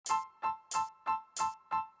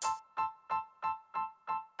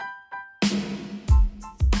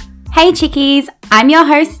Hey chickies, I'm your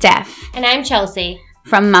host Steph. And I'm Chelsea.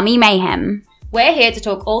 From Mummy Mayhem. We're here to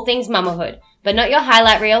talk all things mamahood, but not your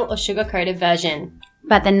highlight reel or sugar-coated version.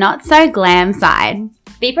 But the not so glam side.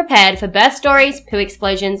 Be prepared for birth stories, poo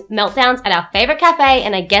explosions, meltdowns at our favourite cafe,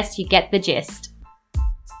 and I guess you get the gist.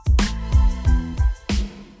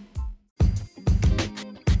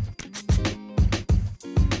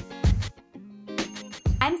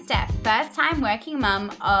 I'm Steph, first time working mum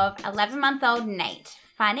of 11-month-old Nate,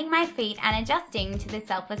 finding my feet and adjusting to the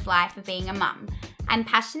selfless life of being a mum. I'm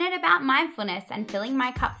passionate about mindfulness and filling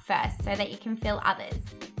my cup first so that you can fill others.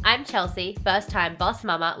 I'm Chelsea, first time boss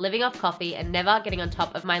mama, living off coffee and never getting on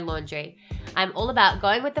top of my laundry. I'm all about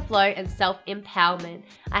going with the flow and self-empowerment.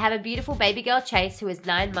 I have a beautiful baby girl Chase who is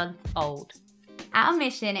 9 months old. Our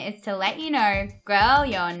mission is to let you know, girl,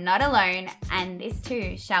 you're not alone, and this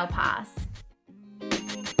too shall pass.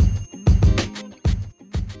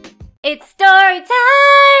 It's story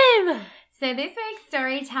time! So this week's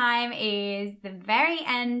story time is the very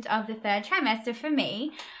end of the third trimester for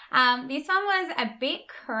me. This one was a bit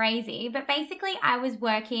crazy, but basically I was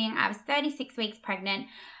 36 weeks pregnant.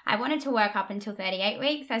 I wanted to work up until 38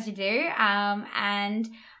 weeks, as you do, and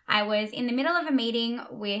I was in the middle of a meeting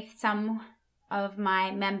with some of my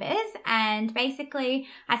members, and basically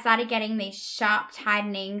I started getting these sharp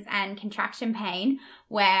tightenings and contraction pain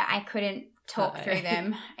where I couldn't talk through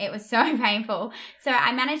them. It was so painful. So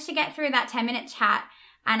I managed to get through that 10-minute chat,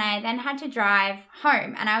 and I then had to drive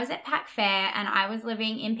home, and I was at Pac Fair and I was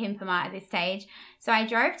living in Pimpama at this stage. So I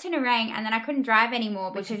drove to Nerang and then I couldn't drive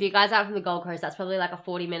anymore because... Which if you guys are from the Gold Coast, that's probably like a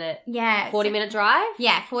 40-minute drive?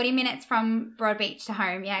 Yeah, 40 minutes from Broadbeach to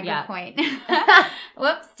home. Yeah, good point.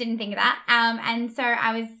 Whoops, didn't think of that. And so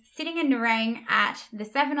I was sitting in Nerang at the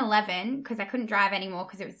 7-Eleven because I couldn't drive anymore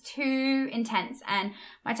because it was too intense, and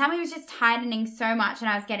my tummy was just tightening so much and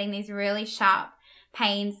I was getting these really sharp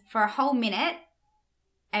pains for a whole minute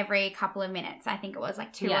every couple of minutes. I think it was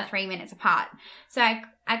like 2 or 3 minutes apart. So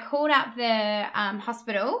I called up the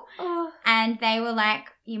hospital and they were like,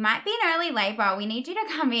 you might be in early labour. We need you to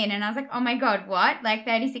come in. And I was like, oh my God, what? Like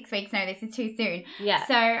 36 weeks? No, this is too soon. Yeah.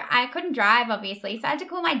 So I couldn't drive, obviously. So I had to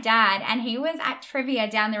call my dad, and he was at trivia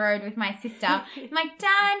down the road with my sister. I'm like,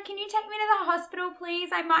 Dad, can you take me to the hospital,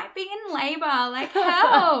 please? I might be in labour. Like,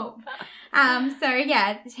 help. So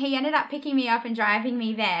yeah, he ended up picking me up and driving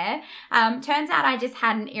me there. Turns out I just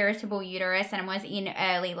had an irritable uterus and was in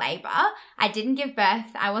early labour. I didn't give birth.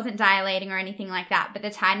 I wasn't dilating or anything like that, but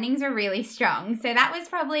the tightenings were really strong. So that was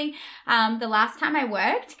probably the last time I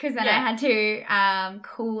worked, because then I had to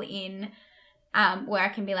call in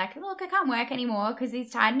work and be like, look, I can't work anymore because these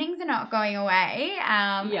tightenings are not going away.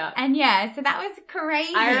 And so that was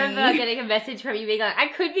crazy. I remember getting a message from you being like, I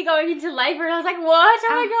could be going into labour, and I was like, what?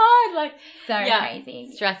 Oh my God. Like, so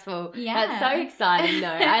crazy. Stressful. Yeah. That's so exciting though.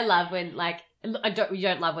 I love when you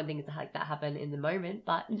don't love when things like that happen in the moment,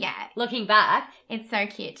 but looking back, it's so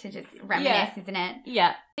cute to just reminisce, isn't it?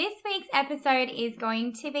 Yeah. This week's episode is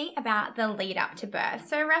going to be about the lead up to birth.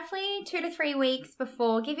 So roughly 2 to 3 weeks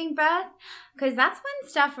before giving birth, because that's when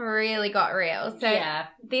stuff really got real. So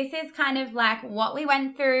this is kind of like what we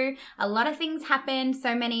went through. A lot of things happened.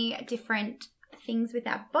 So many different things with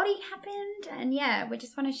our body happened, and we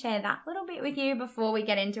just want to share that little bit with you before we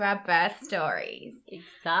get into our birth stories.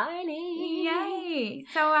 Exciting. Yay.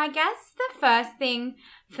 So I guess the first thing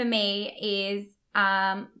for me is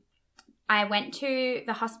I went to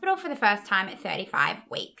the hospital for the first time at 35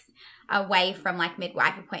 weeks, away from like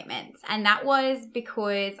midwife appointments, and that was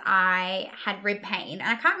because I had rib pain, and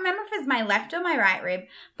I can't remember if it was my left or my right rib,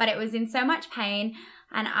 but it was in so much pain.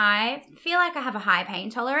 And I feel like I have a high pain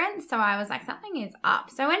tolerance, so I was like, something is up.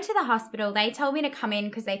 So I went to the hospital. They told me to come in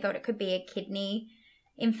because they thought it could be a kidney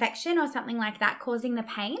infection or something like that causing the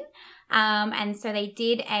pain. And so they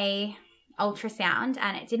did a ultrasound,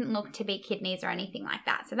 and it didn't look to be kidneys or anything like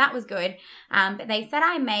that. So that was good. But they said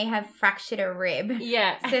I may have fractured a rib.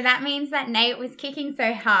 Yeah. So that means that Nate was kicking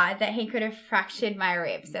so hard that he could have fractured my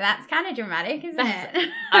rib. So that's kind of dramatic, isn't it?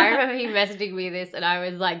 I remember you messaging me this, and I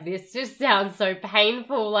was like, this just sounds so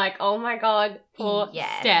painful. Like, oh my God, poor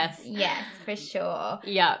Steph. Yes, for sure.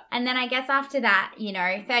 Yeah. And then I guess after that,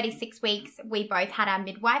 36 weeks, we both had our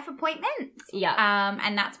midwife appointments. Yeah.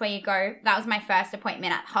 And that's where you go. That was my first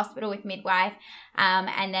appointment at the hospital with midwife.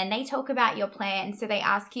 And then they talk about your plan. So they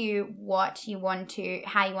ask you how you want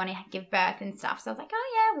to give birth and stuff. So I was like,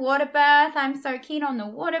 oh yeah, water birth. I'm so keen on the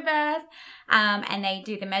water birth. And they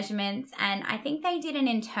do the measurements, and I think they did an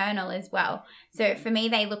internal as well. So for me,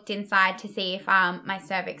 they looked inside to see if my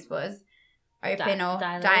cervix was open or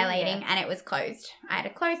dilating, and it was closed. I had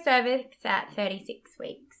a closed cervix at 36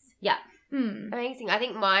 weeks. Yeah. Amazing. I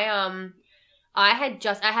think my I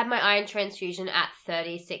had my iron transfusion at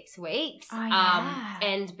 36 weeks. Oh, yeah.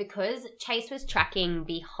 And because Chase was tracking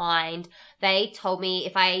behind, they told me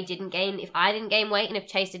if I didn't gain weight and if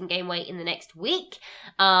Chase didn't gain weight in the next week,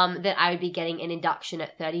 that I would be getting an induction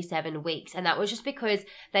at 37 weeks. And that was just because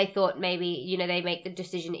they thought maybe, they make the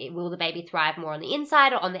decision, will the baby thrive more on the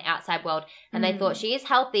inside or on the outside world? And they thought she is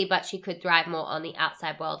healthy, but she could thrive more on the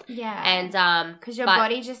outside world. Yeah. And, because your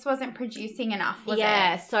body just wasn't producing enough, was it?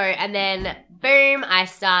 Yeah. So, and then boom, I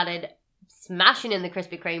started smashing in the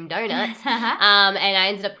Krispy Kreme donuts. And I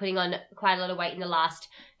ended up putting on quite a lot of weight in the last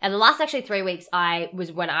actually 3 weeks.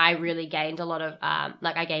 Was when I really gained a lot of,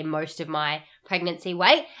 I gained most of my pregnancy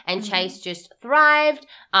weight, and Chase just thrived.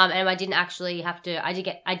 And I didn't actually have to, I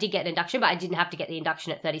did get an induction, but I didn't have to get the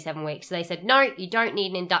induction at 37 weeks. So they said, no, you don't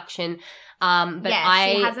need an induction. But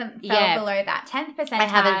she hasn't fell below that 10th percentile. I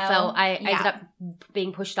haven't fell. I ended up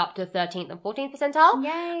being pushed up to 13th and 14th percentile.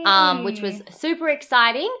 Yay. Which was super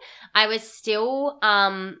exciting. I was still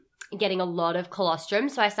getting a lot of colostrum,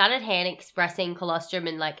 so I started hand expressing colostrum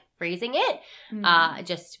and freezing it,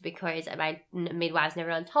 just because my midwives and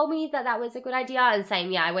everyone told me that was a good idea. And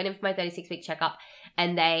same, I went in for my 36-week checkup,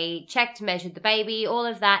 and they checked, measured the baby, all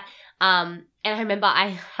of that. And I remember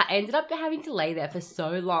I ended up having to lay there for so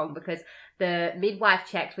long because the midwife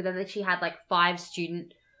checked whether she had 5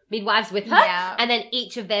 student midwives with her, and then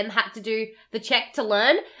each of them had to do the check to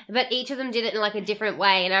learn, but each of them did it in a different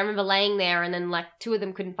way. And I remember laying there, and then 2 of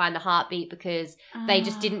them couldn't find the heartbeat because they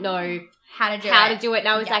just didn't know how to do it. And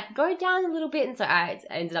I was go down a little bit. And so I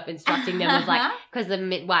ended up instructing them because the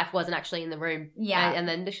midwife wasn't actually in the room. Yeah. And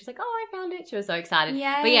then she was like, oh, I found it. She was so excited.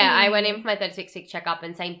 Yay. But I went in for my 36-week checkup,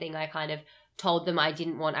 and same thing. I kind of told them I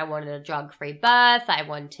wanted a drug-free birth. I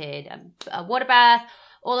wanted a water bath,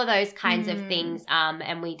 all of those kinds of things.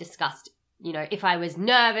 And we discussed, if I was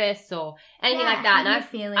nervous or anything like that.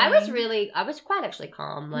 And I was quite actually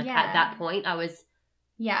calm. At that point, I was,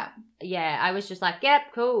 I was just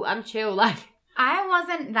yep, cool, I'm chill. I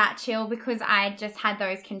wasn't that chill because I just had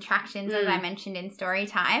those contractions, as I mentioned in story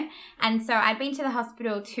time. And so I'd been to the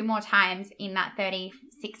hospital 2 more times in that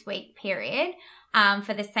 36-week period.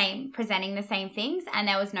 For presenting the same things, and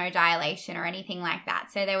there was no dilation or anything like that.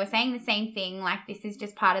 So they were saying the same thing, this is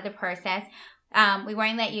just part of the process. We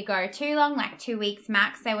won't let you go too long, 2 weeks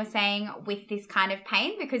max, they were saying, with this kind of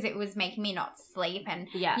pain, because it was making me not sleep. And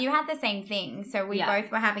you had the same thing. So we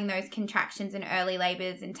both were having those contractions and early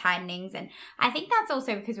labors and tightenings. And I think that's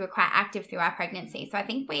also because we were quite active through our pregnancy. So I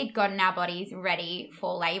think we had gotten our bodies ready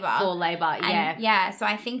for labor. So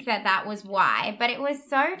I think that was why. But it was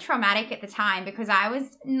so traumatic at the time because I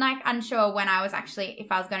was unsure when I was actually,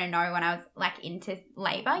 if I was going to know when I was into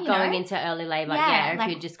labor, Going into early labor, if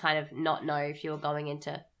you just kind of not know if you were going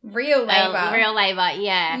into real labor,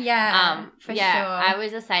 for sure. I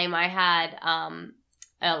was the same. I had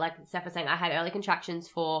like Steph was saying, I had early contractions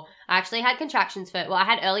I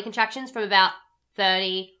had early contractions from about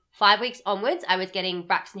 35 weeks onwards. I was getting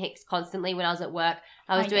Braxton Hicks constantly when I was at work.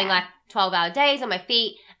 I was doing 12-hour days on my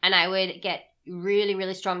feet, and I would get really,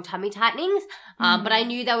 really strong tummy tightenings. But I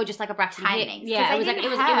knew they were just a Braxton Hicks. Yeah, it was it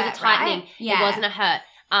was a tightening. Right? Yeah. It wasn't a hurt.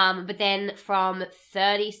 But then from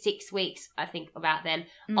 36 weeks, I think about then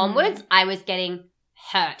onwards, I was getting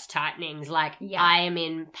hurt tightenings. I am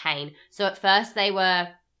in pain. So at first they were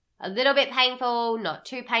a little bit painful, not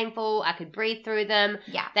too painful. I could breathe through them.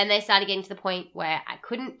 Yeah. Then they started getting to the point where I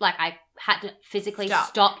couldn't, I had to physically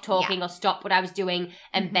stop talking or stop what I was doing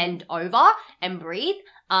and bend over and breathe.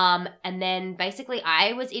 And then basically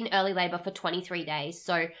I was in early labor for 23 days.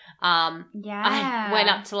 So, I went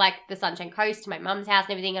up to the Sunshine Coast to my mum's house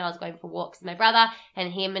and everything, and I was going for walks with my brother,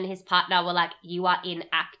 and him and his partner were you are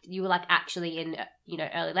actually in,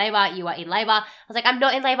 early labor. You are in labor. I was I'm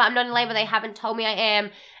not in labor. They haven't told me I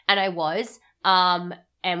am. And I was. And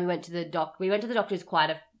we went to the doctors quite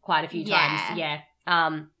a few times. Yeah.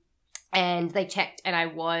 And they checked, and I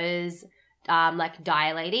was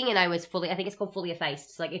dilating, and I was I think it's called fully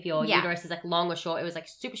effaced. So if your uterus is long or short, it was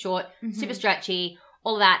super short, super stretchy,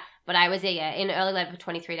 all of that. But I was in early labor for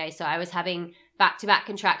 23 days. So I was having back-to-back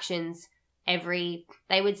contractions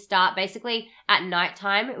they would start basically at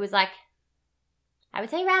nighttime. It was I would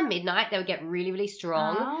say around midnight, they would get really, really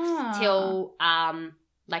strong till 10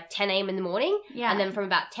 a.m. in the morning. Yeah. And then from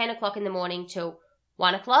about 10 o'clock in the morning till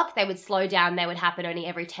 1 o'clock, they would slow down. They would happen only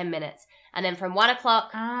every 10 minutes. And then from 1 o'clock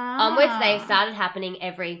onwards, they started happening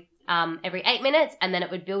every 8 minutes. And then it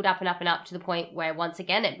would build up and up and up to the point where once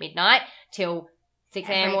again at midnight till 6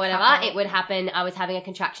 a.m. or whatever, it would happen. I was having a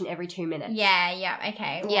contraction every 2 minutes. Yeah,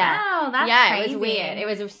 okay. Yeah. Wow, that's crazy. It was weird. It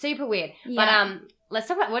was super weird. Yeah. But let's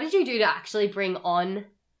talk about, what did you do to actually bring on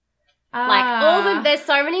Ah. There's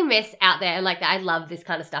so many myths out there, and like I love this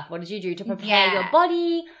kind of stuff. What did you do to prepare your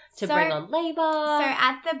body to bring on labor? So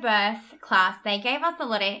at the birth class, they gave us a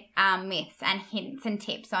lot of myths and hints and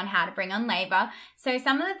tips on how to bring on labor. So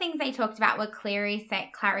some of the things they talked about were clary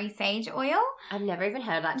sage oil. I've never even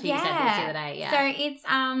heard of that till you said this the other day. Yeah. So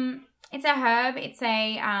it's a herb. It's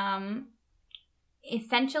a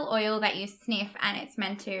essential oil that you sniff, and it's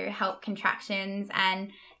meant to help contractions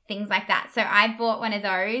and things like that. So I bought one of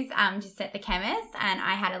those just at the chemist, and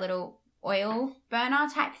I had a little oil burner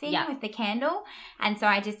type thing with the candle, and so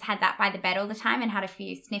I just had that by the bed all the time and had a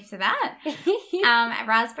few sniffs of that.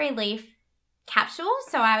 Raspberry leaf capsules,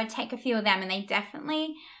 so I would take a few of them, and they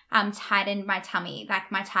definitely tightened my tummy.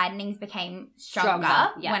 Like my tightenings became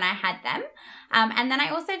stronger when I had them. And then I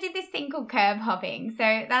also did this thing called curb hopping.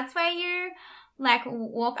 So that's where you like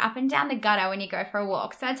walk up and down the gutter when you go for a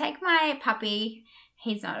walk. So I take my puppy.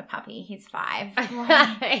 He's not a puppy. He's 5.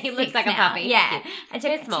 He looks like now. a puppy. Yeah. I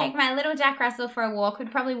take my little Jack Russell for a walk.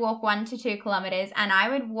 Would probably walk 1 to 2 kilometers, and I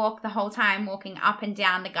would walk the whole time walking up and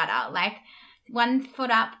down the gutter, like 1 foot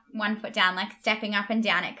up, 1 foot down, like stepping up and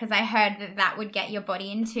down it, because I heard that would get your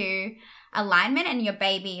body into alignment and your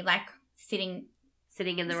baby like sitting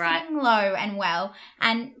in the right. Sitting low and well.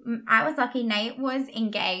 And I was lucky. Nate was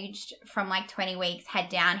engaged from like 20 weeks, head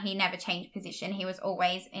down. He never changed position. He was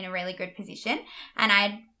always in a really good position. And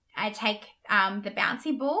I'd take the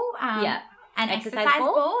bouncy ball. An exercise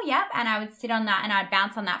ball, and I would sit on that and I'd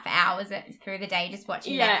bounce on that for hours through the day just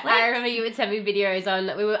watching Netflix. I remember you would send me videos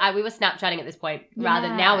on, we were Snapchatting at this point, rather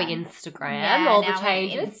now we Instagram, all the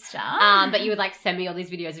changes. But you would like send me all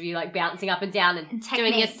these videos of you like bouncing up and down and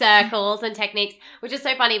doing your circles and techniques, which is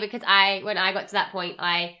so funny because when I got to that point,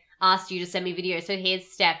 I asked you to send me videos. So here's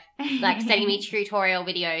Steph like sending me tutorial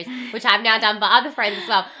videos, which I've now done for other friends as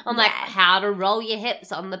well. On like how to roll your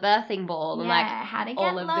hips on the birthing ball and like how to get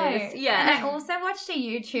all of low. this. Yeah. And I also watched a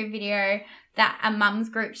YouTube video that a mums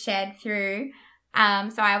group shared through. So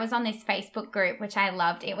I was on this Facebook group, which I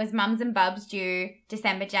loved. It was Mums and Bubs due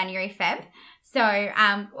December, January, Feb. So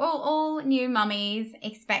all new mummies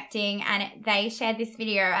expecting, and they shared this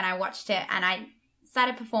video and I watched it and I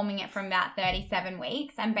started performing it from about 37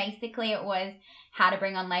 weeks, and basically it was how to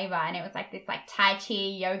bring on labor, and it was like this like Tai Chi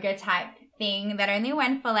yoga type thing that only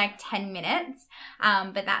went for like 10 minutes,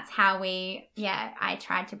 but that's how I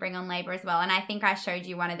tried to bring on labor as well. And I think I showed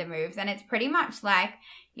you one of the moves, and it's pretty much like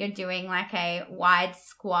you're doing like a wide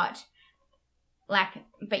squat, like,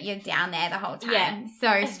 but you're down there the whole time.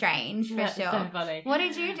 So strange for sure. So funny. What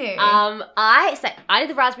did you do? I did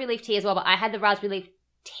the raspberry leaf tea as well, but I had the raspberry leaf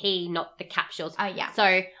tea, not the capsules. Oh yeah. So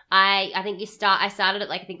I think I started at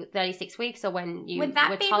like I think 36 weeks, or when you would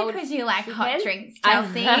that were be told because you like hot drinks,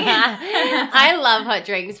 Chelsea? I love hot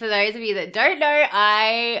drinks. For those of you that don't know,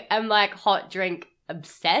 I am like hot drink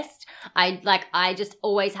obsessed. I just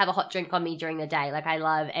always have a hot drink on me during the day. Like I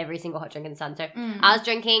love every single hot drink in the sun. So I was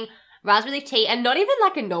drinking raspberry leaf tea, and not even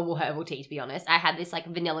like a normal herbal tea, to be honest. I had this like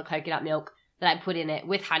vanilla coconut milk that I put in it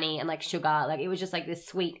with honey and like sugar. Like it was just like this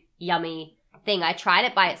sweet, yummy thing. I tried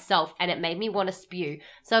it by itself and it made me want to spew.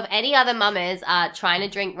 So if any other mamas are trying to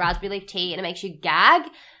drink raspberry leaf tea and it makes you gag,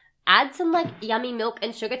 add some like yummy milk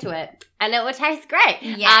and sugar to it and it will taste great.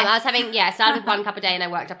 I started with 1 cup a day and I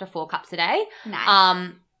worked up to 4 cups a day.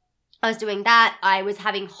 Nice. I was doing that. I was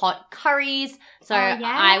having hot curries. So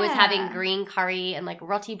I was having green curry and like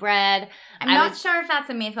roti bread. I'm not sure if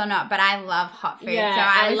that's a myth or not, but I love hot food. Yeah, so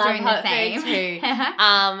I was love doing hot the same. Food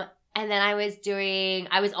too. And then I was doing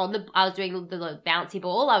the bouncy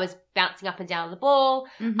ball. I was bouncing up and down the ball.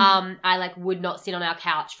 I like would not sit on our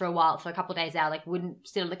couch for a while. For a couple of days I like wouldn't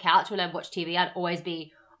sit on the couch when I'd watch TV. I'd always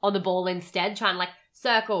be on the ball instead, trying to like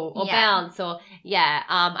circle or bounce or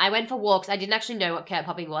I went for walks. I didn't actually know what curb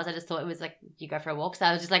hopping was. I just thought it was like you go for a walk. So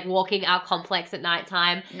I was just like walking our complex at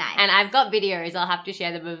nighttime. Nice. And I've got videos. I'll have to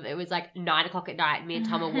share them. It was like 9 o'clock at night. Me and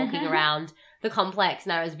Tom were walking around the complex,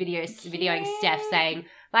 and I was videoing Steph saying,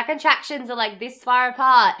 my contractions are like this far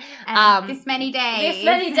apart. This many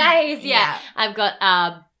days. Yeah. I've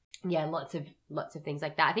got lots of things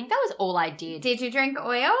like that. I think that was all I did. Did you drink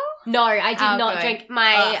oil? No, I did not drink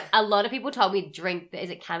a lot of people told me drink,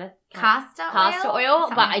 is it castor oil?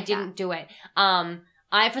 But I like didn't do it.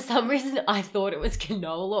 For some reason, I thought it was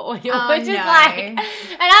canola oil, which is like, and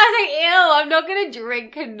I was like, ew, I'm not going to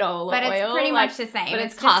drink canola oil. But it's pretty much the same. But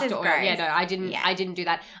it's just castor as oil. gross. Yeah, no, I didn't do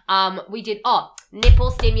that. We did,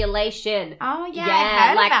 nipple stimulation. Oh, yeah, I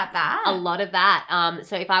heard about that. A lot of that.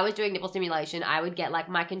 So if I was doing nipple stimulation, I would get like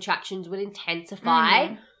my contractions would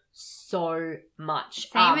intensify so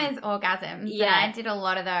much. Same as orgasms. Yeah. I did a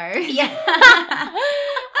lot of those. Yeah.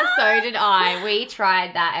 So did I. We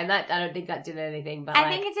tried that, and that I don't think that did anything. But I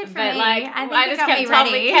think it did for but me. like, I think I it just got kept me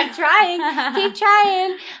telling- ready. kept trying, keep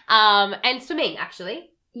trying. And swimming actually.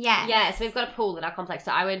 Yes. Yeah, so we've got a pool in our complex.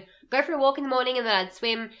 So I would go for a walk in the morning, and then I'd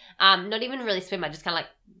swim. Not even really swim. I just kind of like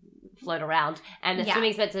float around. And the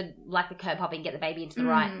swimming's meant to like the curb hopping, get the baby into the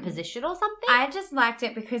right position or something. I just liked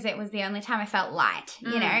it because it was the only time I felt light.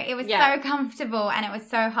 You know, it was Yeah. so comfortable and it was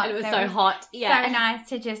so hot. And it was so hot. Yeah. So nice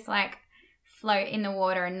to just like float in the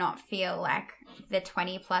water and not feel like the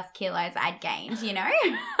 20 plus kilos I'd gained, you know?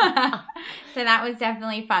 So that was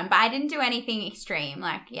definitely fun. But I didn't do anything extreme.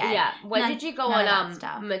 Like, Yeah. When did you go none of that on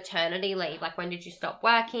stuff. maternity leave? Like, when did you stop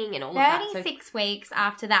working and all of that? 36 weeks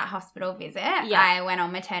after that hospital visit, Yeah. I went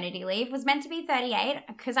on maternity leave. Was meant to be 38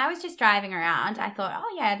 because I was just driving around. I thought,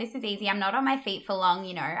 oh yeah, this is easy. I'm not on my feet for long,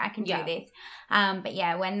 you know, I can do this. But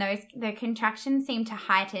yeah, when the contractions seemed to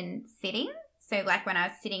heighten sitting, so like when I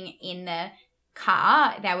was sitting in the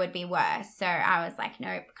car, that would be worse. So I was like,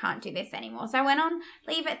 nope, can't do this anymore. So I went on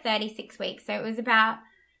leave at 36 weeks. So it was about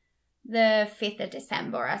the 5th of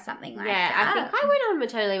December or something like that. I think I went on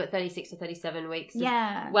maternity leave at 36 or 37 weeks.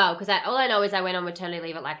 Yeah. Well, because all I know is I went on maternity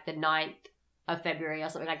leave at like the 9th of February or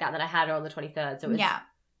something like that, and then I had her on the 23rd. So it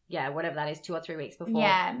was, whatever that is, 2 or 3 weeks before.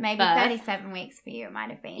 Yeah, maybe birth. 37 weeks for you it might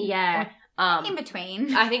have been. Yeah. Or in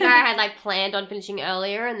between. I think I had like planned on finishing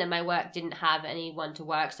earlier, and then my work didn't have anyone to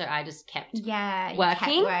work, so I just kept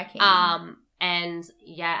working. And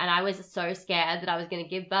I was so scared that I was going to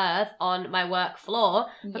give birth on my work floor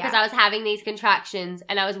because I was having these contractions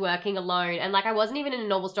and I was working alone, and like I wasn't even in a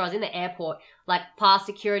normal store. I was in the airport, like past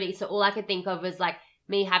security. So all I could think of was like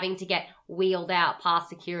me having to get wheeled out past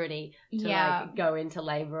security to like go into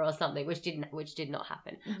labor or something, which did not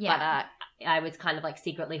happen. Yeah. But I was kind of like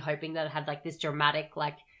secretly hoping that it had like this dramatic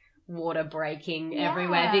like water breaking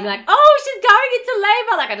everywhere, being like, oh, she's going into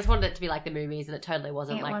labor. Like I just wanted it to be like the movies, and it totally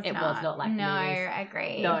wasn't. It was not like the movies. No,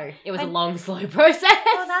 agreed. No, it was a long, slow process.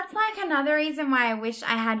 Well, that's like another reason why I wish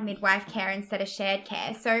I had midwife care instead of shared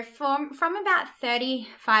care. So from about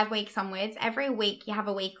 35 weeks onwards, every week you have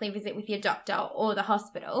a weekly visit with your doctor or the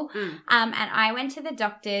hospital. And I went to the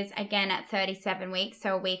doctors again at 37 weeks,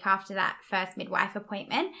 so a week after that first midwife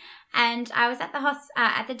appointment. And I was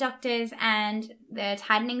at the doctor's, and the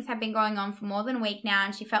tightenings have been going on for more than a week now,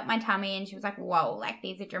 and she felt my tummy and she was like, whoa, like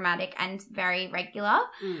these are dramatic and very regular.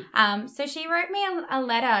 So she wrote me a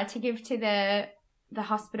letter to give to the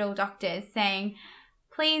hospital doctors saying,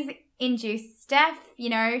 please induce Steph, you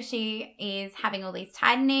know, she is having all these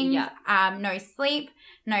tightenings, no sleep,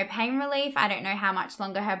 no pain relief. I don't know how much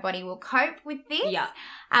longer her body will cope with this. So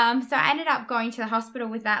I ended up going to the hospital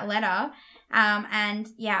with that letter. And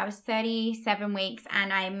I was 37 weeks,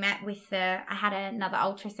 and I met with I had another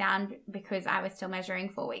ultrasound because I was still measuring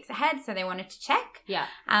 4 weeks ahead. So they wanted to check.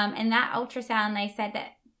 And that ultrasound, they said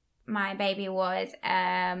that my baby was,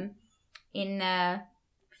 in the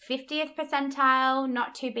 50th percentile,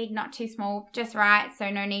 not too big, not too small, just right. So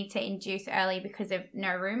no need to induce early because of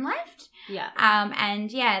no room left.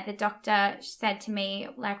 The doctor said to me,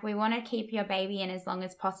 like, we want to keep your baby in as long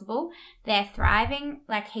as possible. They're thriving,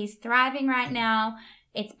 like he's thriving right now.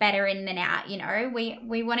 It's better in than out, you know.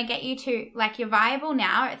 We want to get you to, like, you're viable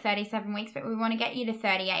now at 37 weeks, but we want to get you to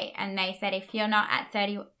 38. And they said if you're not at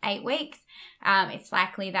 38 weeks, it's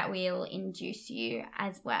likely that we'll induce you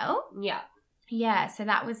as well. Yeah, so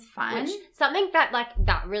that was fun. Something that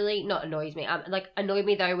that really not annoys me. Annoyed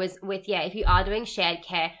me though was with if you are doing shared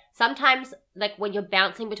care, sometimes like when you're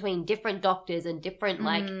bouncing between different doctors and different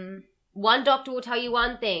one doctor will tell you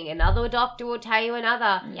one thing, another doctor will tell you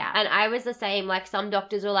another. And I was the same. Like some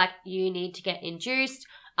doctors were like, you need to get induced,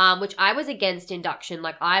 which I was against induction.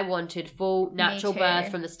 Like I wanted full natural birth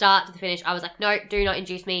from the start to the finish. I was like, no, do not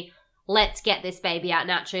induce me. Let's get this baby out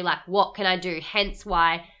naturally. Like what can I do? Hence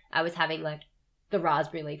why I was having like the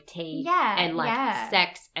raspberry leaf tea and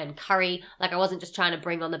sex and curry. Like I wasn't just trying to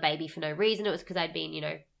bring on the baby for no reason. It was because I'd been, you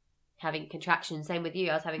know, having contractions. Same with you.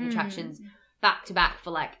 I was having contractions back to back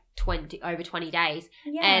for like over 20 days.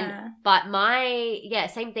 But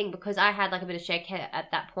same thing, because I had like a bit of shared care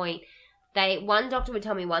at that point. One doctor would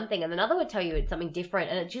tell me one thing and another would tell you something different,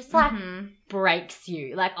 and it just like breaks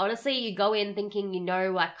you. Like honestly, you go in thinking you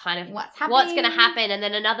know like kind of what's going to happen, and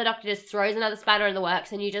then another doctor just throws another spanner in the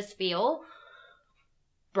works, and you just feel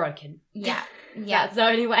broken. That's the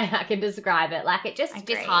only way I can describe it. Like it just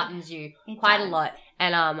disheartens you quite a lot.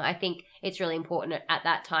 And I think it's really important at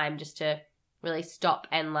that time just to really stop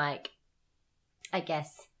and like, I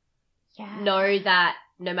guess, know that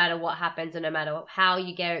no matter what happens, or no matter how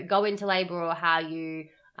you go into labor, or how you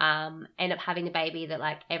end up having a baby, that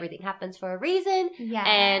like everything happens for a reason. Yeah.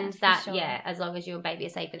 And that, sure. as long as you and baby are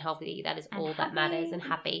safe and healthy, that is And all that matters, and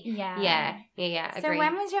happy. Yeah. Yeah. So Agree.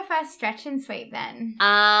 when was your first stretch and sweep then?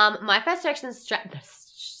 My first stretch and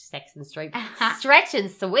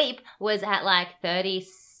sweep was at like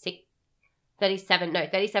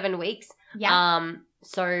 37 weeks. Yeah.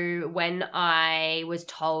 So when I was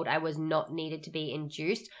told I was not needed to be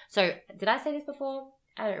induced. So did I say this before?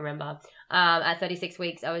 I don't remember. At 36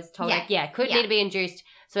 weeks, I was told, couldn't need to be induced.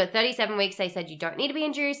 So at 37 weeks, they said you don't need to be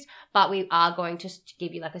induced, but we are going to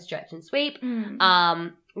give you like a stretch and sweep.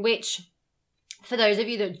 Which, for those of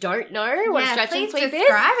you that don't know what stretch and sweep is.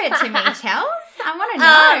 Describe it to me, Chels. I want to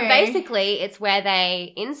know. Basically, it's where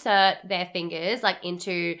they insert their fingers like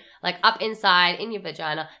into, like up inside in your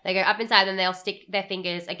vagina. They go up inside and they'll stick their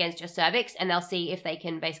fingers against your cervix and they'll see if they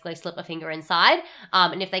can basically slip a finger inside.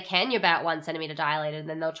 And if they can, you're about 1 centimeter dilated, and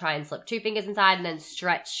then they'll try and slip 2 fingers inside and then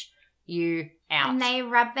stretch you out. And they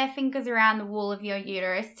rub their fingers around the wall of your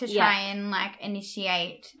uterus to try and like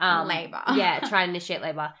initiate labor. Try and initiate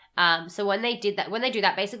labor. So when they do that,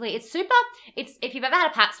 basically it's if you've ever had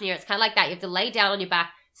a pap smear, it's kind of like that. You have to lay down on your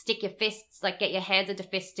back, stick your fists, like get your hands into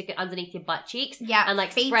fists, stick it underneath your butt cheeks. Yeah. And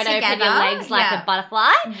like feet spread together. open your legs like a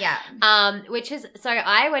butterfly. Yeah. Which is, so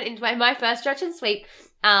I went into my first stretch and sweep.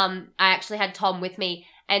 I actually had Tom with me,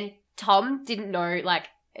 and Tom didn't know, like,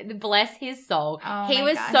 bless his soul. Oh he my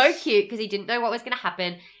was gosh. so cute because he didn't know what was going to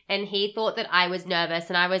happen, and he thought that I was nervous,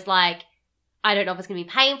 and I was like, I don't know if it's going to be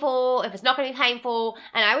painful, if it's not going to be painful.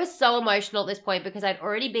 And I was so emotional at this point because I'd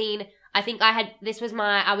already been, I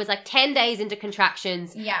was like 10 days into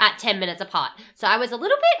contractions at 10 minutes apart. So I was a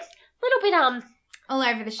little bit all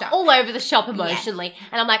over the shop. all over the shop emotionally. Yes.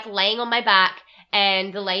 And I'm like laying on my back,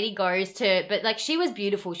 and the lady goes to, but like she was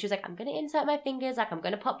beautiful. She was like, I'm going to insert my fingers. Like I'm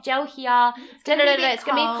going to pop gel here. It's going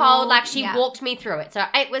to be cold. Like she walked me through it. So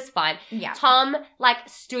it was fine. Yeah. Tom like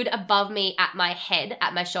stood above me at my head,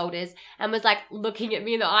 at my shoulders, and was like looking at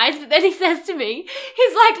me in the eyes. But then he says to me,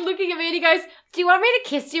 he's like looking at me and he goes, do you want me to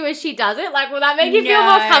kiss you as she does it? Like, will that make you feel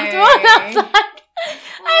more comfortable? And I was like,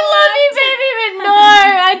 I love you, baby, but no,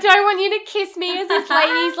 I don't want you to kiss me as this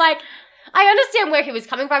lady's like, I understand where he was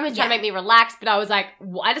coming from. He was trying to make me relax, but I was like,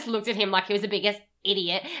 I just looked at him like he was the biggest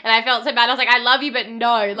idiot, and I felt so bad. I was like, I love you, but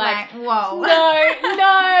no. Like whoa. No.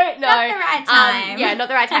 Not the right time. Not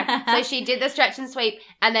the right time. So she did the stretch and sweep,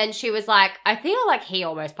 and then she was like, I feel like he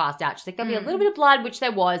almost passed out. She's like, there'll be a little bit of blood, which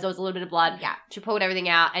there was. There was a little bit of blood. Yeah. She pulled everything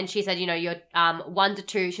out, and she said, you're 1 to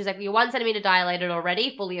 2. She was like, you're 1 centimeter dilated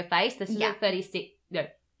already, fully effaced. This is at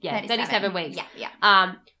 37 weeks.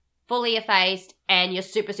 Yeah. Fully effaced, and you're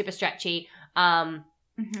super, super stretchy. I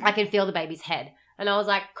can feel the baby's head. And I was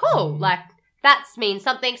like, cool, like that means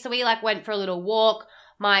something. So we like went for a little walk.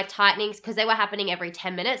 My tightenings, because they were happening every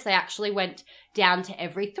 10 minutes, they actually went down to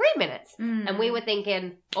every 3 minutes. And we were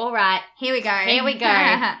thinking, all right, here we go.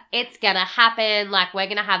 It's going to happen. Like we're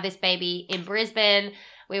going to have this baby in Brisbane.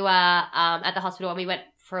 We were at the hospital and we went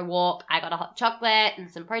for a walk. I got a hot chocolate and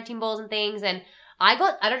some protein balls and things, and I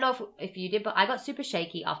don't know if you did, but I got super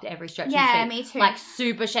shaky after every stretch. Yeah, me too. Like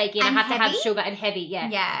super shaky, and I have to have sugar and heavy. Yeah.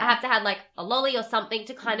 I have to have like a lolly or something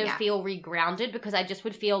to kind of feel regrounded, because I just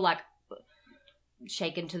would feel like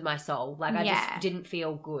shaken to my soul. Like I just didn't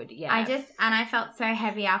feel good. Yeah. I felt so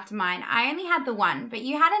heavy after mine. I only had the one, but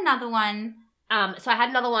you had another one. So I had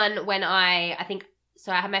another one when I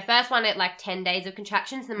had my first one at like 10 days of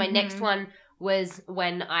contractions, and then my next one was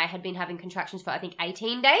when I had been having contractions for, I think,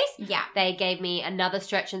 18 days. Yeah. They gave me another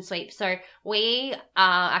stretch and sweep. So we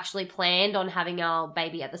actually planned on having our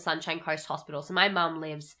baby at the Sunshine Coast Hospital. So my mum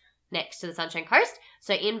lives next to the Sunshine Coast.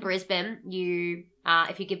 So in Brisbane, you,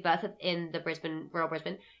 if you give birth in the Royal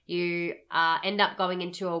Brisbane, you end up going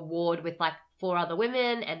into a ward with like 4 other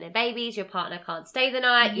women and their babies. Your partner can't stay the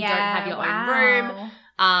night. You don't have your own room.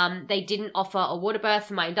 They didn't offer a water birth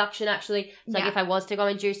for my induction, actually. So like if I was to go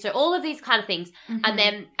induce, so all of these kind of things. And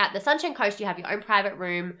then at the Sunshine Coast, you have your own private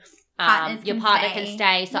room. Your partner can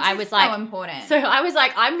stay. So I was like, so important. So I was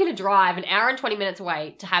like, I'm going to drive an hour and 20 minutes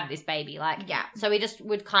away to have this baby. Like, so we just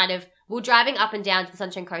would we're driving up and down to the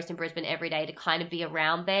Sunshine Coast in Brisbane every day to kind of be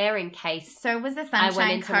around there in case. So was the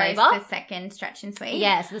Sunshine Coast labor. The second stretch and sweep?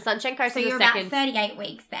 Yeah, so the Sunshine Coast was the second. So you're about 38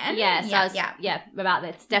 weeks then? Yeah, so about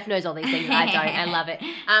that. Steph knows all these things. I don't. I love it.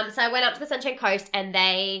 So I went up to the Sunshine Coast, and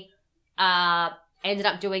they ended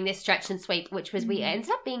up doing this stretch and sweep, which was we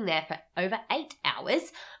ended up being there for over 8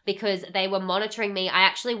 hours because they were monitoring me. I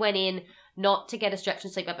actually went in not to get a stretch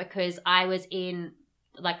and sweep, but because I was in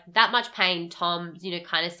like that much pain. Tom,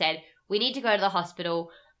 kind of said, we need to go to the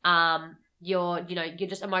hospital. you're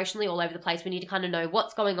just emotionally all over the place. We need to kind of know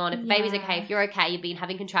what's going on. If the baby's okay, if you're okay, you've been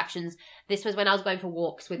having contractions. This was when I was going for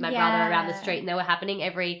walks with my brother around the street, and they were happening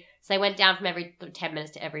so they went down from every 10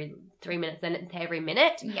 minutes to every 3 minutes, then to every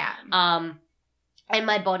minute. Yeah. And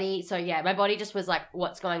my body just was like,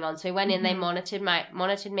 what's going on? So we went in, they monitored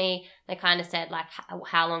me. They kind of said, like,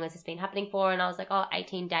 how long has this been happening for? And I was like,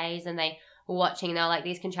 18 days. And they were watching, and they were like,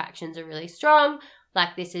 these contractions are really strong.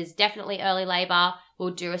 Like, this is definitely early labor.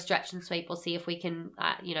 We'll do a stretch and sweep. We'll see if we can,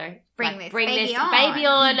 bring this baby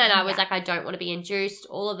on. And I was like, I don't want to be induced.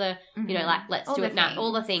 All of the, let's all do it now.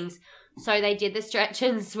 All the things. So they did the stretch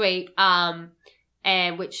and sweep,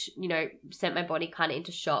 and which, sent my body kind of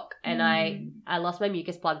into shock. And I lost my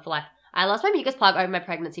mucus plug I lost my mucus plug over my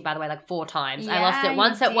pregnancy, by the way, like 4 times. I lost it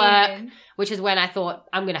once at work, which is when I thought,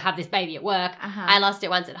 I'm going to have this baby at work. I lost it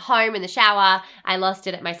once at home in the shower. I lost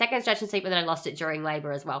it at my second stretch and sleep, and then I lost it during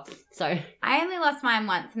labor as well. So I only lost mine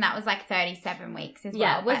once, and that was like 37 weeks as well.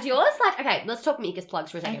 Yeah. Was yours like, okay, let's talk mucus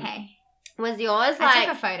plugs for a second. Okay. Was yours like... I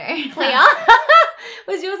took a photo. Clear?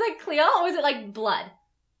 Was yours like clear, or was it like blood?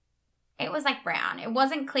 It was like brown. It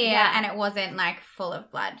wasn't clear and it wasn't like full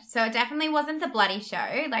of blood. So it definitely wasn't the bloody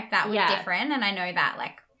show. Like that was different. And I know that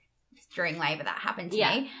like during labor that happened to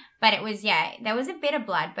me. But it was, there was a bit of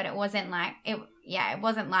blood, but it wasn't like, it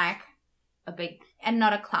wasn't like a big, and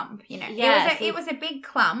not a clump, Yeah. It was a big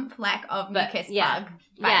clump like of mucus plug.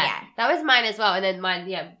 But that was mine as well. And then mine,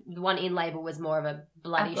 the one in labor was more of a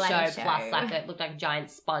bloody show plus like it looked like a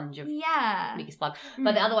giant sponge of mucus plug.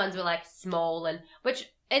 But the other ones were like small, and which...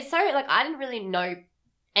 It's so, like, I didn't really know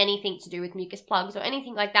anything to do with mucus plugs or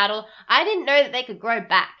anything like that, or I didn't know that they could grow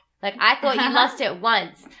back. Like, I thought you lost it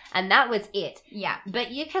once, and that was it. Yeah.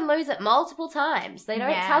 But you can lose it multiple times. They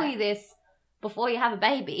don't tell you this before you have a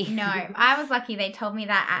baby. No. I was lucky they told me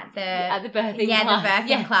that at the birthing class. The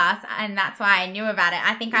birthing class, and that's why I knew about it.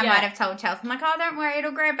 I think I might have told Chelsea, I'm like, don't worry,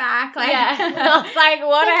 it'll grow back. Like, I was like,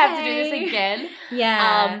 what, I have to do this again?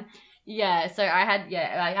 Yeah. So I had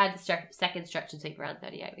the second stretch and sweep around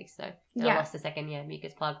 38 weeks, so I lost the second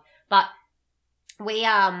mucus plug. But we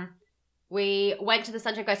went to the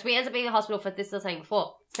Sunshine Coast. We ended up being in the hospital for, this was saying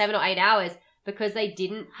before, 7 or 8 hours because they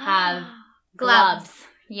didn't have gloves.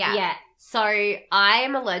 Yeah. So I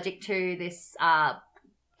am allergic to this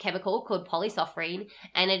chemical called polysophrene,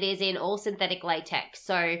 and it is in all synthetic latex.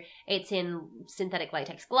 So it's in synthetic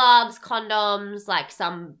latex gloves, condoms, like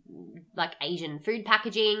some like Asian food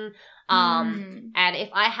packaging. And if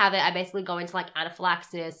I have it, I basically go into like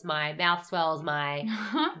anaphylaxis, my mouth swells, my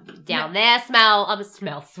down there swells,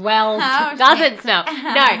 doesn't smell. No,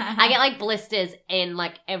 I get like blisters in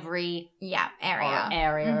like every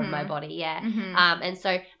area of my body. And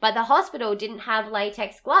so, but the hospital didn't have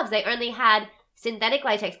latex gloves. They only had synthetic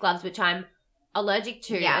latex gloves, which I'm allergic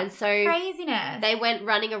to. And so craziness. They went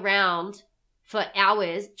running around for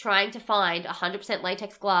hours trying to find 100%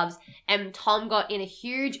 latex gloves, and Tom got in a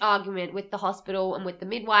huge argument with the hospital and with the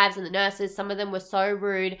midwives and the nurses. Some of them were so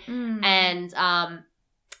rude, and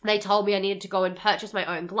they told me I needed to go and purchase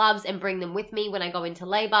my own gloves and bring them with me when I go into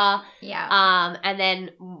labor. And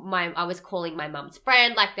then I was calling my mum's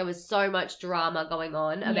friend. Like, there was so much drama going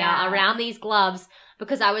on around these gloves,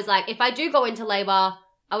 because I was like, if I do go into labor,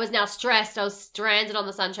 I was now stressed. I was stranded on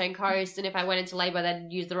the Sunshine Coast, and if I went into labor, they'd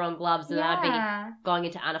use the wrong gloves, and I'd be going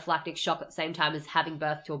into anaphylactic shock at the same time as having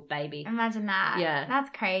birth to a baby. Imagine that. Yeah. That's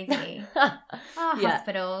crazy.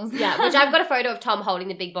 Hospitals. Which I've got a photo of Tom holding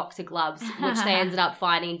the big box of gloves, which they ended up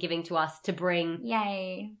finding and giving to us to bring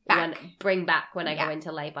back when I go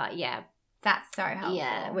into labor. Yeah. That's so helpful.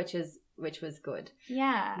 Yeah, which was good.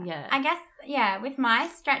 Yeah. Yeah. I guess, with my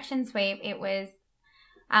stretch and sweep, it was...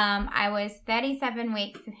 I was 37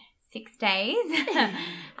 weeks, 6 days,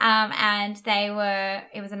 and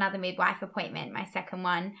it was another midwife appointment, my second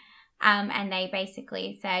one, and they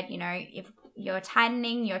basically said, if you're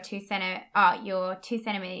tightening, you're 2 centimeters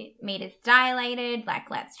dilated, like,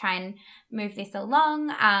 let's try and move this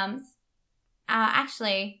along.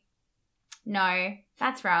 Actually, no,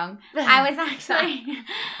 that's wrong. I was actually,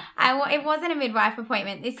 it wasn't a midwife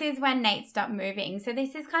appointment. This is when Nate stopped moving, so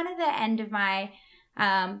this is kind of the end of my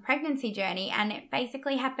pregnancy journey, and it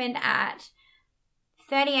basically happened at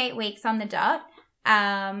 38 weeks on the dot.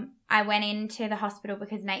 I went into the hospital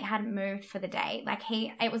because Nate hadn't moved for the day. Like,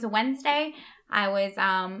 it was a Wednesday. I was,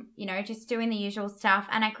 just doing the usual stuff,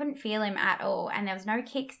 and I couldn't feel him at all. And there was no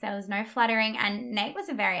kicks, there was no fluttering, and Nate was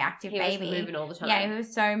a very active baby. He was moving all the time. Yeah, he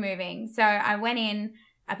was so moving. So I went in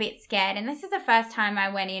a bit scared. And this is the first time I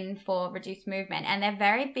went in for reduced movement, and they're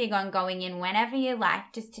very big on going in whenever you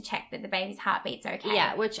like, just to check that the baby's heartbeat's okay.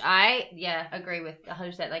 Yeah, which I agree with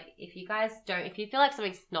 100%. Like, if you feel like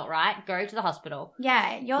something's not right, go to the hospital.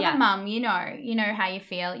 Yeah, you're the mum, you know how you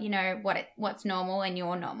feel, you know what's normal, and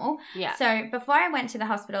you're normal. Yeah. So before I went to the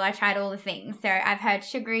hospital, I tried all the things. So I've heard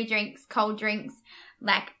sugary drinks, cold drinks,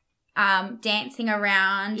 like dancing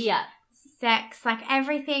around. Yeah. Sex, like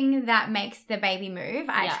everything that makes the baby move,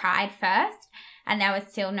 I tried first, and there was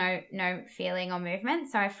still no feeling or movement.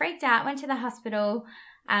 So I freaked out, went to the hospital.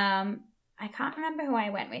 I can't remember who I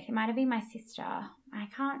went with. It might have been my sister. I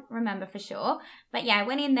can't remember for sure. But yeah, I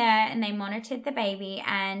went in there and they monitored the baby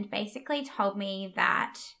and basically told me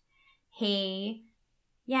that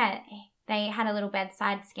they had a little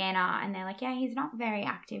bedside scanner, and they're like, yeah, he's not very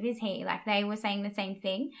active, is he? Like, they were saying the same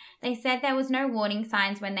thing. They said there was no warning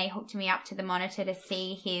signs when they hooked me up to the monitor to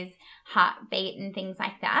see his heartbeat and things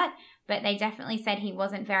like that, but they definitely said he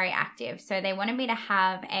wasn't very active. So they wanted me to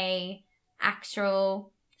have a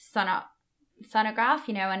actual sonograph,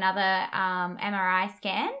 another MRI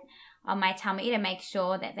scan on my tummy to make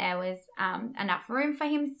sure that there was enough room for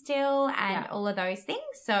him still, and all of those things.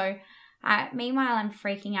 So meanwhile, I'm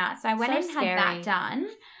freaking out. So I went and had that done.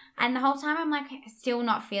 And the whole time I'm like still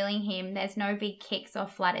not feeling him. There's no big kicks or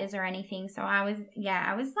flutters or anything. So I was like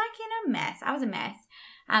in a mess. I was a mess.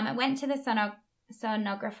 I went to the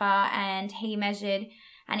sonographer and he measured,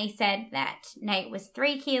 and he said that Nate was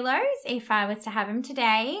 3 kilos if I was to have him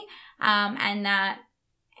today. And that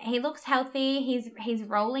he looks healthy. He's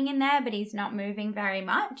rolling in there, but he's not moving very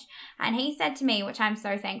much. And he said to me, which I'm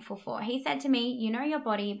so thankful for, he said to me, you know your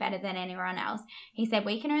body better than anyone else. He said,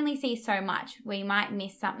 we can only see so much. We might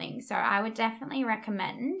miss something. So I would definitely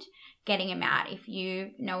recommend getting him out if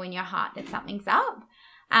you know in your heart that something's up.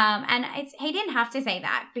 And he didn't have to say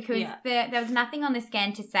that, because there was nothing on the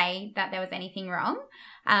scan to say that there was anything wrong,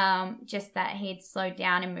 just that he'd slowed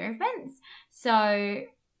down in movements. So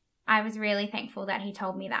I was really thankful that he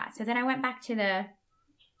told me that. So then I went back to the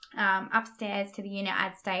upstairs to the unit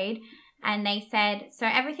I'd stayed, and they said, so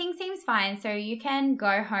everything seems fine, so you can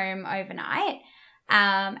go home overnight,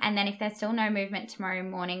 and then if there's still no movement tomorrow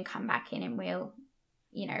morning, come back in and we'll,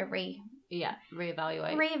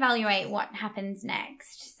 reevaluate what happens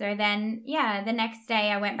next. So then, the next day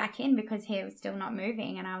I went back in because he was still not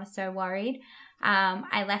moving, and I was so worried.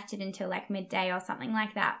 I left it until like midday or something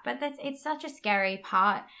like that. But it's such a scary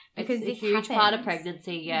part, because it's a huge part of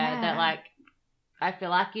pregnancy. That like, I feel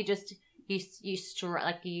like you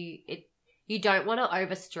don't want to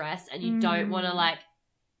over stress, and you don't want to like,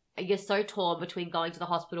 you're so torn between going to the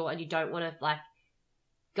hospital and you don't want to like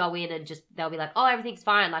go in and just, they'll be like, oh, everything's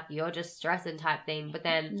fine, like you're just stressing type thing. But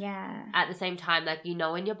then at the same time, like, in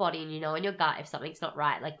your body and in your gut if something's not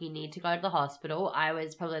right, like you need to go to the hospital. I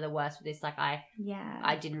was probably the worst with this. Like I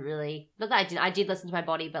didn't really, not that I did listen to my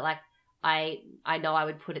body, but like I know I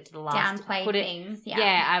would put it to the last. Downplay things.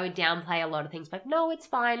 Yeah, I would downplay a lot of things. Like, no, it's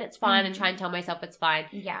fine, and try and tell myself it's fine.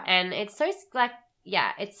 Yeah. And it's so like,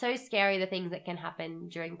 it's so scary, the things that can happen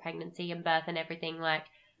during pregnancy and birth and everything. Like,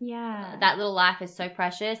 that little life is so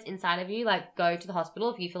precious inside of you. Like, go to the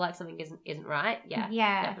hospital if you feel like something isn't right.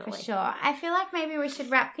 Yeah, definitely. For sure. I feel like maybe we should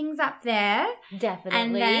wrap things up there. Definitely.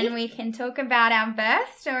 And then we can talk about our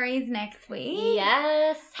birth stories next week.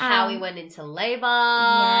 Yes. How we went into labor.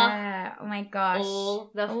 Yeah. Oh my gosh. All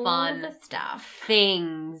the fun stuff.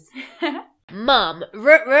 Things. Mum,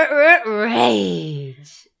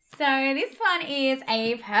 rage. So this one is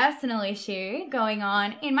a personal issue going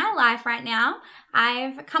on in my life right now.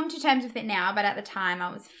 I've come to terms with it now, but at the time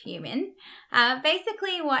I was fuming.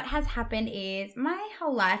 Basically what has happened is my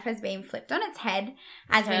whole life has been flipped on its head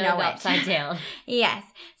as we know it. Upside down. Yes.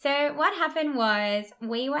 So what happened was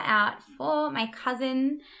we were out for my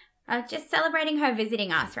cousin, just celebrating her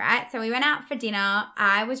visiting us, right? So we went out for dinner.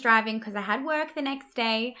 I was driving because I had work the next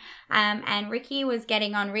day, and Ricky was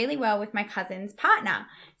getting on really well with my cousin's partner.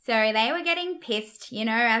 So they were getting pissed,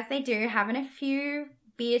 as they do, having a few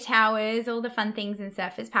beer towers, all the fun things in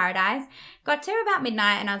Surfers Paradise. Got to about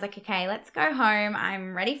midnight and I was like, okay, let's go home.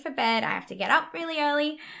 I'm ready for bed. I have to get up really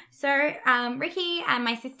early. So Ricky and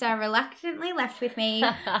my sister reluctantly left with me.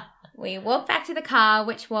 We walked back to the car,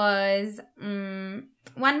 which was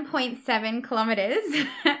 1.7 kilometers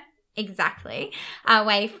exactly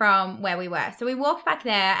away from where we were. So we walked back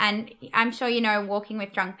there, and I'm sure walking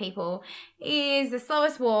with drunk people is the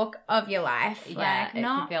slowest walk of your life. Yeah, like,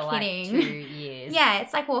 not feel kidding. Like 2 years. Yeah,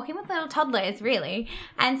 it's like walking with little toddlers, really.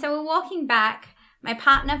 And so we're walking back. My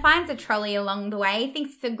partner finds a trolley along the way,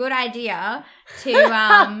 thinks it's a good idea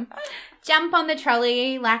to jump on the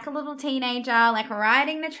trolley like a little teenager, like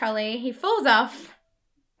riding the trolley. He falls off,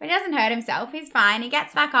 But he doesn't hurt himself. He's fine. He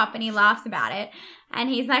gets back up and he laughs about it. And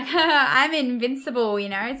he's like, I'm invincible, you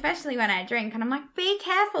know, especially when I drink. And I'm like, be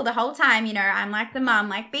careful the whole time, you know. I'm like the mum,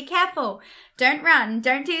 like, be careful. Don't run.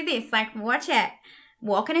 Don't do this. Like, watch it.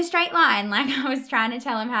 Walk in a straight line. Like, I was trying to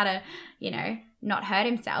tell him how to, you know, not hurt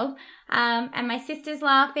himself. And my sister's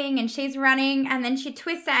laughing and she's running. And then she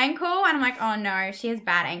twists her ankle. And I'm like, oh, no, she has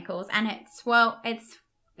bad ankles. And it swelled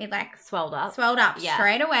up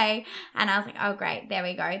straight away. And I was like, oh, great, there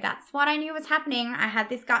we go. That's what I knew was happening. I had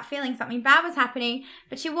this gut feeling something bad was happening,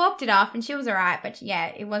 but she walked it off and she was all right. But yeah,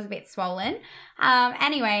 it was a bit swollen.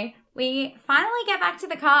 Anyway, we finally get back to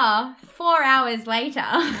the car 4 hours later.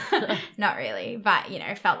 Not really, but, you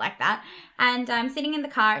know, felt like that. And I'm sitting in the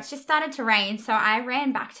car. It's just started to rain, so I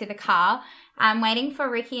ran back to the car. I'm waiting for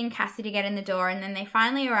Ricky and Cassie to get in the door, and then they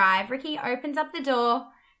finally arrive. Ricky opens up the door,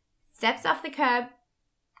 steps off the curb,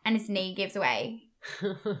 and his knee gives way.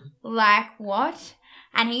 Like, what?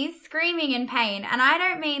 And he's screaming in pain. And I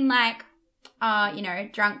don't mean like, you know,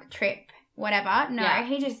 drunk trip, whatever. No,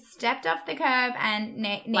 he just stepped off the curb and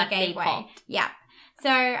knee gave way. Popped. Yeah. So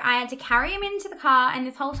I had to carry him into the car. And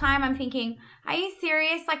this whole time I'm thinking, are you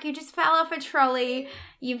serious? Like, you just fell off a trolley.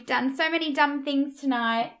 You've done so many dumb things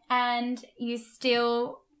tonight. And you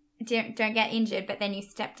still don't get injured. But then you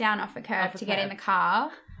step down off a curb to get in the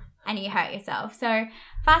car. And you hurt yourself. So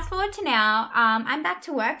fast forward to now, I'm back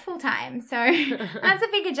to work full time. So that's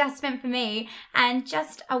a big adjustment for me. And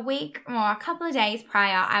just a week or a couple of days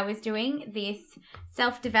prior, I was doing this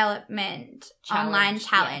self-development online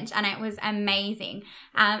challenge. And it was amazing.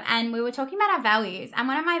 And we were talking about our values. And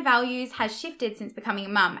one of my values has shifted since becoming a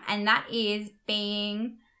mum. And that is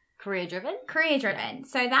being... Career-driven.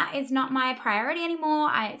 So that is not my priority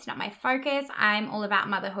anymore. It's not my focus. I'm all about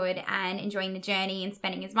motherhood and enjoying the journey and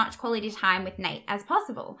spending as much quality time with Nate as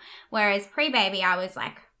possible. Whereas pre-baby, I was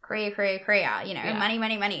like, career, you know,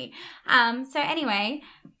 money. So anyway,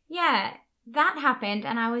 yeah, that happened.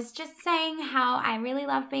 And I was just saying how I really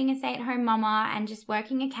love being a stay-at-home mama and just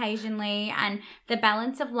working occasionally and the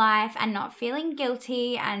balance of life and not feeling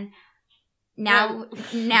guilty. And now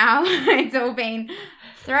it's all been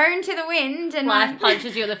thrown to the wind and life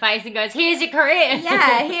punches you in the face and goes, here's your career.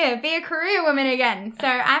 Yeah, here, be a career woman again. So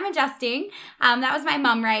I'm adjusting. That was my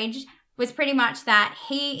mum rage, was pretty much that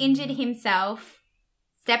he injured himself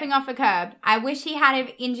stepping off a curb. I wish he had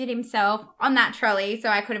have injured himself on that trolley so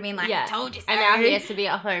I could have been like, I told you so. And now he has to be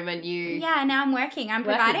at home and you... Yeah, now I'm working. I'm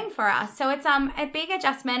providing for us. So it's a big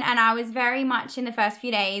adjustment, and I was very much in the first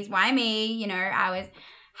few days, why me? You know, I was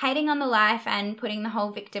hating on the life and putting the whole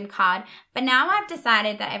victim card. But now I've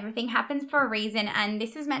decided that everything happens for a reason, and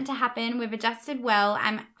this is meant to happen. We've adjusted well.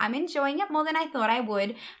 I'm enjoying it more than I thought I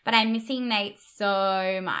would, but I'm missing Nate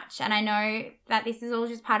so much. And I know that this is all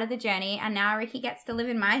just part of the journey, and now Ricky gets to live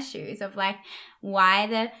in my shoes of like why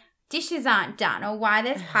the dishes aren't done or why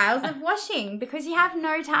there's piles of washing, because you have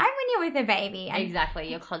no time when you're with a baby. And exactly.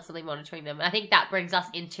 You're constantly monitoring them. I think that brings us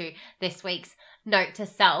into this week's note to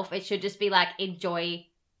self. It should just be like enjoy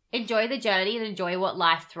the journey and enjoy what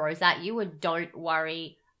life throws at you, and don't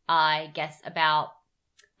worry, I guess, about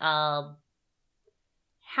how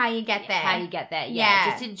you get there.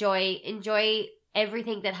 Yeah. Just enjoy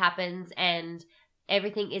everything that happens, and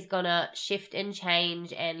everything is gonna shift and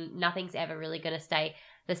change, and nothing's ever really gonna stay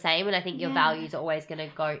the same. And I think your values are always gonna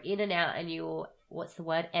go in and out, and you'll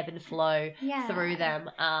ebb and flow through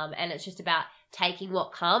them. And it's just about taking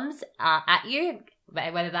what comes at you.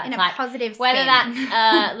 Whether that's in a like positive spin. Whether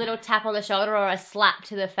that's a little tap on the shoulder or a slap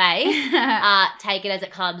to the face, take it as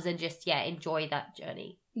it comes and just enjoy that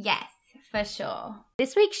journey. Yes, for sure.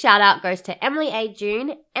 This week's shout out goes to Emily A.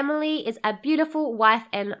 June. Emily is a beautiful wife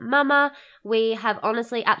and mama. We have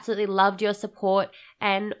honestly absolutely loved your support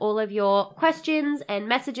and all of your questions and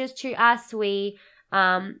messages to us. We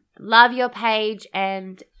love your page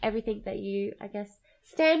and everything that you, I guess,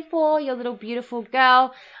 stand for, your little beautiful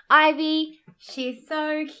girl, Ivy. She's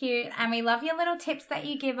so cute, and we love your little tips that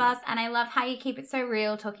you give us, and I love how you keep it so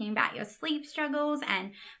real, talking about your sleep struggles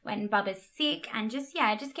and when Bubba's sick, and just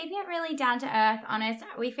keeping it really down to earth, honest.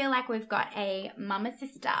 We feel like we've got a mama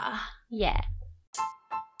sister. Yeah.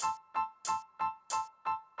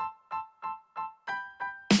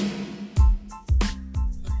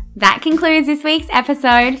 That concludes this week's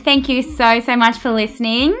episode. Thank you so much for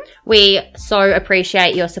listening. We so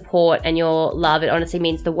appreciate your support and your love. It honestly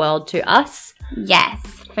means the world to us. Yes,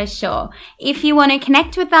 for sure. If you want to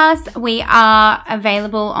connect with us, we are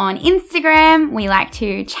available on Instagram. We like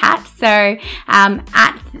to chat. So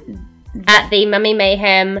at the Mummy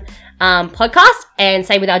Mayhem podcast, and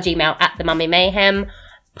same with our Gmail at the Mummy Mayhem.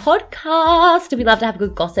 podcast. We love to have a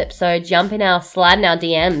good gossip, so slide in our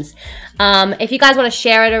DMs. If you guys want to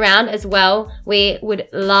share it around as well, we would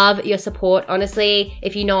love your support. Honestly,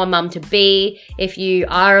 if you know a mum to be, if you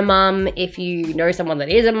are a mum, if you know someone that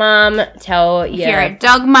is a mum, If you're a your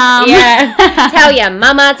dog mum. yeah, tell your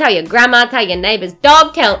mama, tell your grandma, tell your neighbor's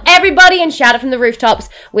dog, tell everybody and shout it from the rooftops.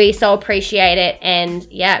 We so appreciate it, and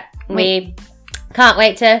yeah, we can't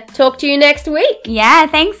wait to talk to you next week. Yeah,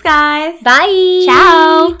 thanks guys. Bye.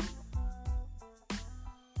 Ciao.